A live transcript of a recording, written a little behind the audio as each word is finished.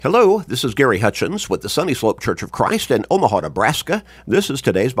Hello, this is Gary Hutchins with the Sunny Slope Church of Christ in Omaha, Nebraska. This is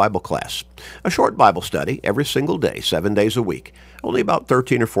today's Bible class. A short Bible study every single day, 7 days a week. Only about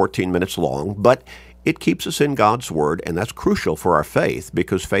 13 or 14 minutes long, but it keeps us in God's Word, and that's crucial for our faith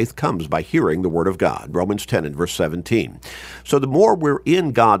because faith comes by hearing the Word of God, Romans 10 and verse 17. So the more we're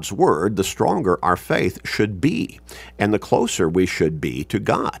in God's Word, the stronger our faith should be, and the closer we should be to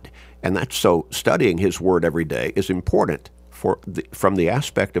God. And that's so studying His Word every day is important from the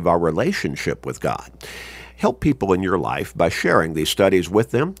aspect of our relationship with God. Help people in your life by sharing these studies with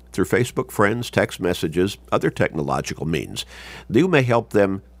them through Facebook friends, text messages, other technological means. You may help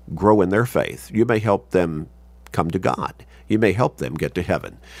them grow in their faith. You may help them come to God. You may help them get to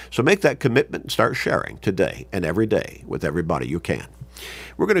heaven. So make that commitment and start sharing today and every day with everybody you can.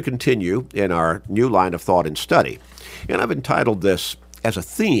 We're going to continue in our new line of thought and study. And I've entitled this as a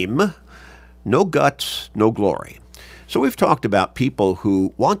theme, No Guts, No Glory. So we've talked about people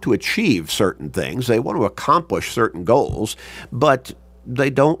who want to achieve certain things. They want to accomplish certain goals, but they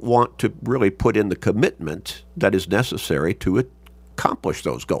don't want to really put in the commitment that is necessary to accomplish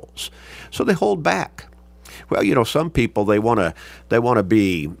those goals. So they hold back. Well, some people, they want to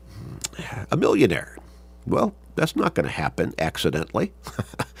be a millionaire. Well, that's not going to happen accidentally,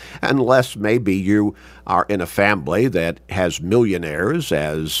 unless maybe you are in a family that has millionaires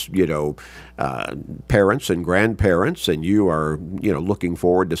as, parents and grandparents, and you are, looking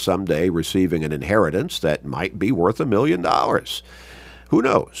forward to someday receiving an inheritance that might be worth $1 million. Who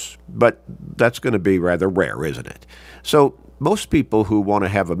knows? But that's going to be rather rare, isn't it? So most people who want to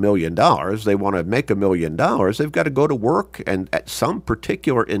have $1 million, they want to make $1 million, they've got to go to work and at some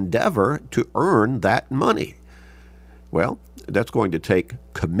particular endeavor to earn that money. Well, that's going to take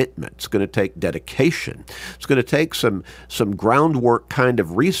commitment. It's going to take dedication. It's going to take some groundwork kind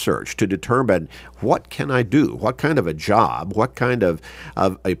of research to determine what can I do? What kind of a job? What kind of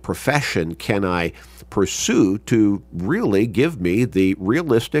a profession can I pursue to really give me the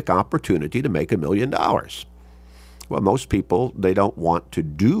realistic opportunity to make $1 million? Well, most people, they don't want to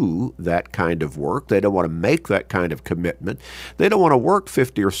do that kind of work. They don't want to make that kind of commitment. They don't want to work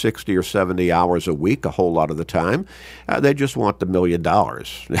 50 or 60 or 70 hours a week a whole lot of the time. They just want the $1 million. A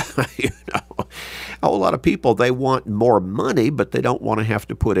whole lot of people, they want more money, but they don't want to have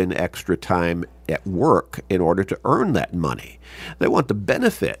to put in extra time at work in order to earn that money. They want the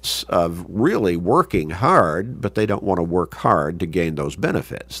benefits of really working hard, but they don't want to work hard to gain those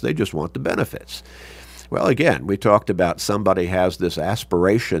benefits. They just want the benefits. Well, again, we talked about somebody has this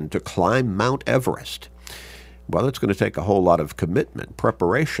aspiration to climb Mount Everest. Well, it's going to take a whole lot of commitment,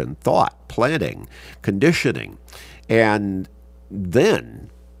 preparation, thought, planning, conditioning, and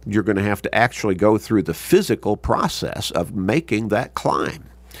then you're going to have to actually go through the physical process of making that climb.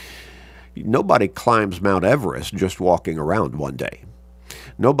 Nobody climbs Mount Everest just walking around one day.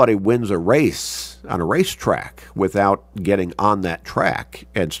 Nobody wins a race on a racetrack without getting on that track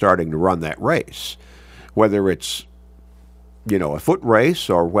and starting to run that race. Whether it's, a foot race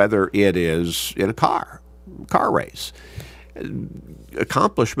or whether it is in a car race.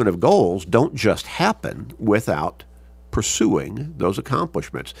 Accomplishment of goals don't just happen without pursuing those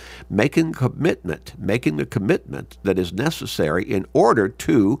accomplishments. Making the commitment that is necessary in order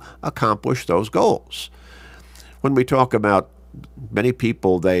to accomplish those goals. When we talk about many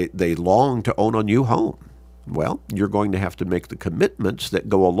people, they long to own a new home. Well, you're going to have to make the commitments that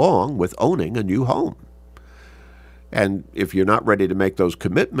go along with owning a new home. And if you're not ready to make those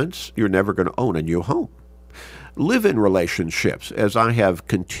commitments, you're never going to own a new home. Live-in relationships, as I have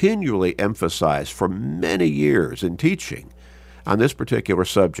continually emphasized for many years in teaching on this particular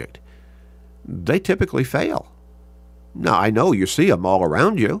subject, they typically fail. Now, I know you see them all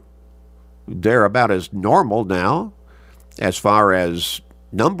around you. They're about as normal now, as far as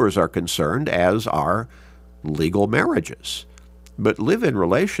numbers are concerned, as are legal marriages. But live-in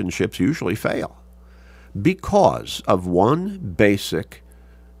relationships usually fail because of one basic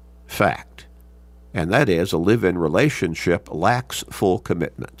fact, and that is a live-in relationship lacks full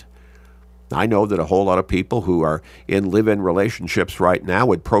commitment. I know that a whole lot of people who are in live-in relationships right now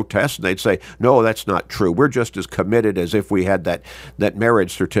would protest, and they'd say, no, that's not true. We're just as committed as if we had that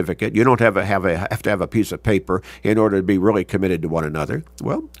marriage certificate. You don't have to have a piece of paper in order to be really committed to one another.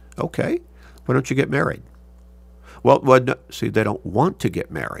 Well, okay, why don't you get married? Well, see, they don't want to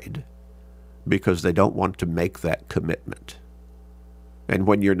get married because they don't want to make that commitment. And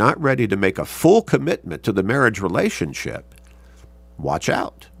when you're not ready to make a full commitment to the marriage relationship, watch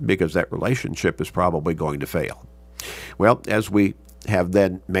out, because that relationship is probably going to fail. Well, as we have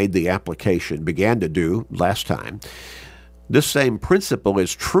then made the application, began to do last time, this same principle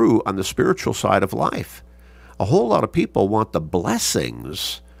is true on the spiritual side of life. A whole lot of people want the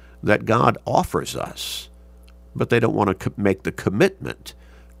blessings that God offers us, but they don't want to make the commitment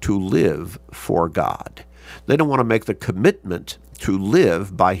to live for God. They don't want to make the commitment to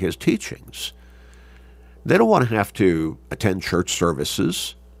live by his teachings. They don't want to have to attend church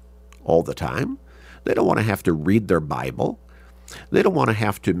services all the time. They don't want to have to read their Bible. They don't want to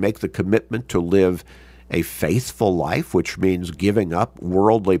have to make the commitment to live a faithful life, which means giving up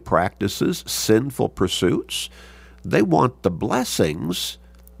worldly practices, sinful pursuits. They want the blessings.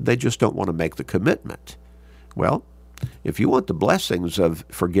 They just don't want to make the commitment. Well, if you want the blessings of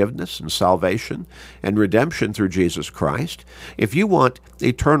forgiveness and salvation and redemption through Jesus Christ, if you want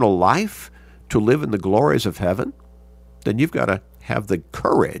eternal life to live in the glories of heaven, then you've got to have the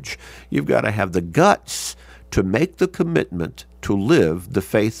courage, you've got to have the guts to make the commitment to live the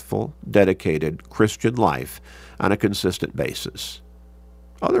faithful, dedicated Christian life on a consistent basis.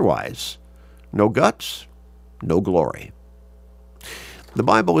 Otherwise, no guts, no glory. The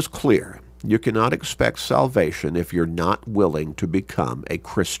Bible is clear. You cannot expect salvation if you're not willing to become a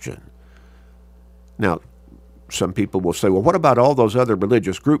Christian. Now, some people will say, well, what about all those other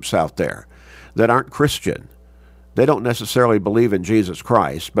religious groups out there that aren't Christian? They don't necessarily believe in Jesus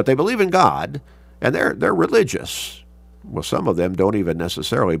Christ, but they believe in God, and they're religious. Well, some of them don't even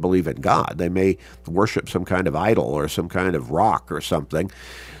necessarily believe in God. They may worship some kind of idol or some kind of rock or something.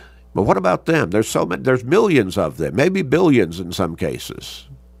 But what about them? There's millions of them, maybe billions in some cases.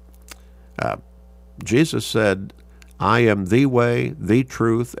 Jesus said, I am the way, the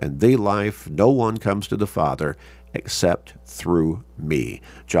truth, and the life. No one comes to the Father except through me.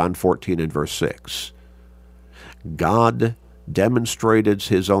 John 14 and verse 6. God demonstrated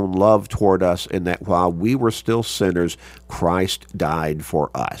his own love toward us in that while we were still sinners, Christ died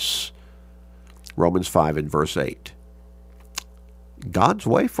for us. Romans 5 and verse 8. God's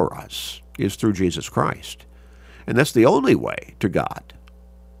way for us is through Jesus Christ. And that's the only way to God,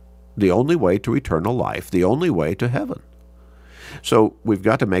 the only way to eternal life, the only way to heaven. So we've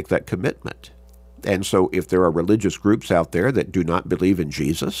got to make that commitment. And so if there are religious groups out there that do not believe in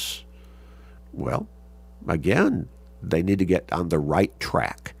Jesus, well, again, they need to get on the right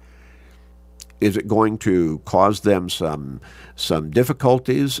track. Is it going to cause them some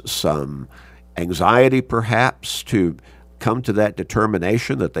difficulties, some anxiety perhaps, to come to that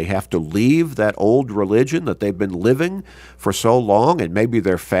determination that they have to leave that old religion that they've been living for so long and maybe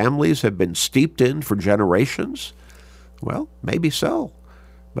their families have been steeped in for generations? Well, maybe so,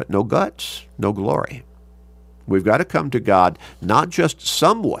 but no guts, no glory. We've got to come to God not just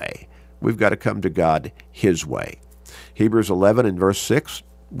some way, we've got to come to God his way. Hebrews 11 and verse 6,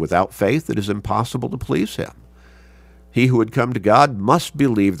 without faith it is impossible to please him. He who would come to God must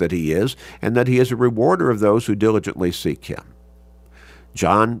believe that he is, and that he is a rewarder of those who diligently seek him.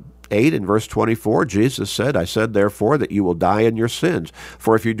 John 8 and verse 24, Jesus said, I said therefore that you will die in your sins.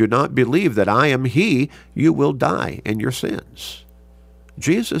 For if you do not believe that I am he, you will die in your sins.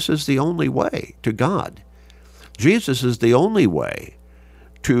 Jesus is the only way to God. Jesus is the only way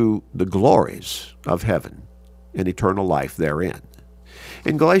to the glories of heaven and eternal life therein.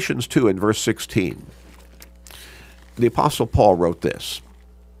 In Galatians 2 and verse 16, the Apostle Paul wrote this,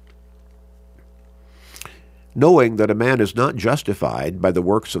 knowing that a man is not justified by the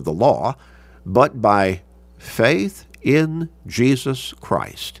works of the law, but by faith in Jesus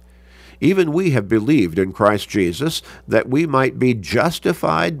Christ. Even we have believed in Christ Jesus, that we might be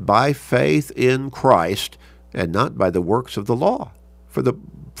justified by faith in Christ, and not by the works of the law.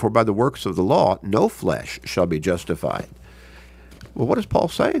 For by the works of the law, no flesh shall be justified. Well, what is Paul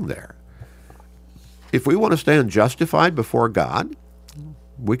saying there? If we want to stand justified before God,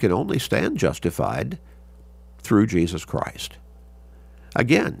 we can only stand justified through Jesus Christ.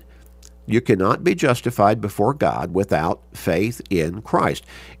 Again, you cannot be justified before God without faith in Christ.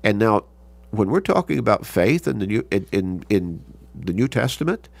 And now, when we're talking about faith in the New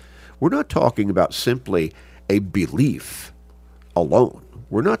Testament, we're not talking about simply a belief alone.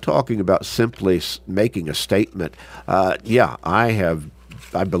 We're not talking about simply making a statement, I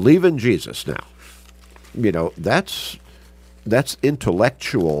believe in Jesus now. You know, that's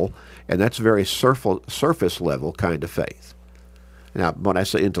intellectual, and that's very surface level kind of faith. Now, when I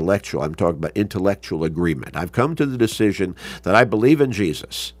say intellectual, I'm talking about intellectual agreement. I've come to the decision that I believe in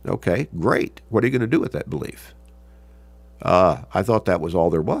Jesus. Okay, great. What are you going to do with that belief? I thought that was all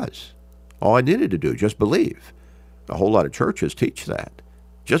there was. All I needed to do, just believe. A whole lot of churches teach that.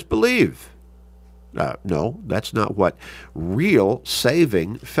 Just believe. No, that's not what real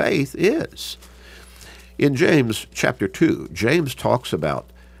saving faith is. In James chapter 2, James talks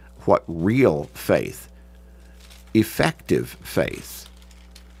about what real faith, effective faith,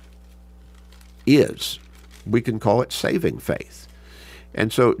 is. We can call it saving faith.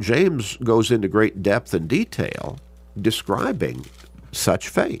 And so James goes into great depth and detail describing such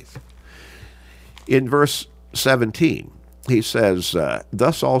faith. In verse 17, he says,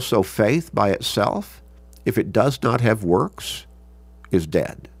 thus also faith by itself, if it does not have works, is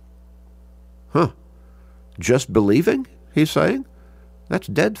dead. Just believing, he's saying, that's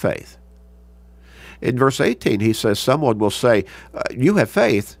dead faith. In verse 18, he says, someone will say, you have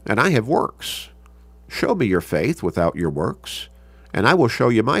faith and I have works. Show me your faith without your works, and I will show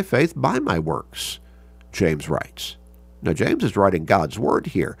you my faith by my works, James writes. Now, James is writing God's word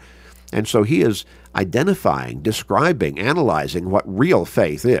here, and so he is identifying, describing, analyzing what real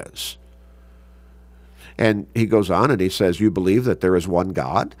faith is. And he goes on and he says, you believe that there is one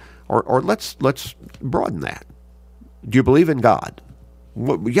God? Or let's broaden that. Do you believe in God?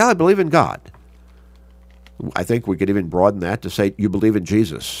 Well, yeah, I believe in God. I think we could even broaden that to say you believe in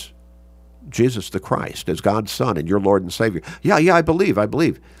Jesus. Jesus the Christ as God's Son and your Lord and Savior. Yeah, I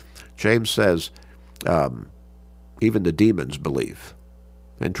believe. James says, even the demons believe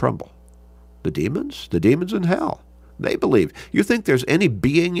and tremble. The demons in hell, they believe. You think there's any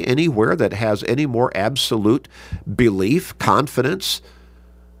being anywhere that has any more absolute belief, confidence,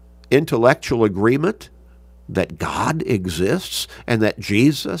 intellectual agreement that God exists and that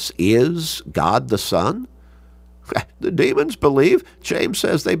Jesus is God the Son? The demons believe. James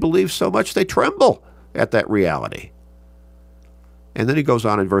says they believe so much they tremble at that reality. And then he goes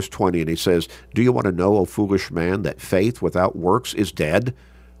on in verse 20 and he says, do you want to know, O foolish man, that faith without works is dead?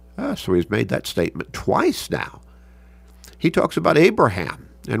 So he's made that statement twice now. He talks about Abraham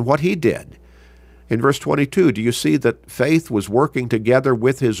and what he did. In verse 22, do you see that faith was working together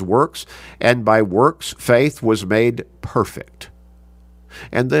with his works, and by works faith was made perfect?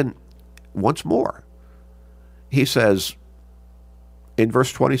 And then once more, he says in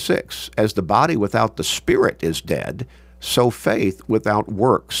verse 26, as the body without the spirit is dead, so faith without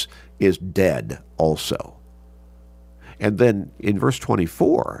works is dead also. And then in verse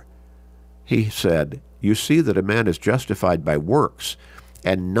 24, he said, you see that a man is justified by works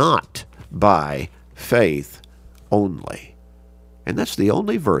and not by faith only. And that's the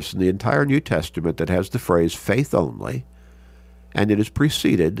only verse in the entire New Testament that has the phrase faith only, and it is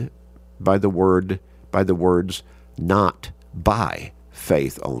preceded by the words not by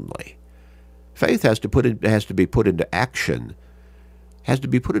faith only. Faith has to be put into action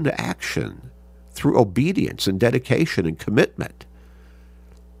through obedience and dedication and commitment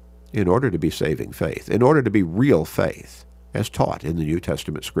in order to be saving faith, in order to be real faith as taught in the New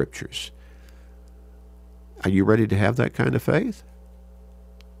Testament scriptures. Are you ready to have that kind of faith?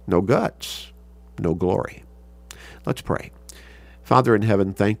 No guts, no glory. Let's pray. Father in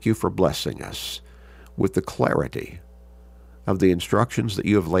heaven, thank you for blessing us with the clarity of the instructions that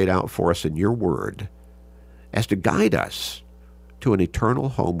you have laid out for us in your word as to guide us to an eternal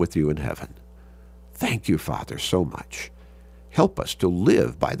home with you in heaven. Thank you, Father, so much. Help us to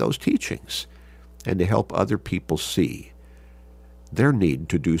live by those teachings and to help other people see their need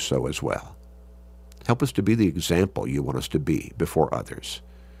to do so as well. Help us to be the example you want us to be before others,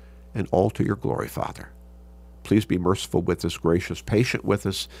 and all to your glory, Father. Please be merciful with us, gracious, patient with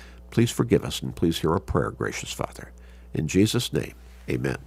us. Please forgive us, and please hear our prayer, gracious Father. In Jesus' name, amen.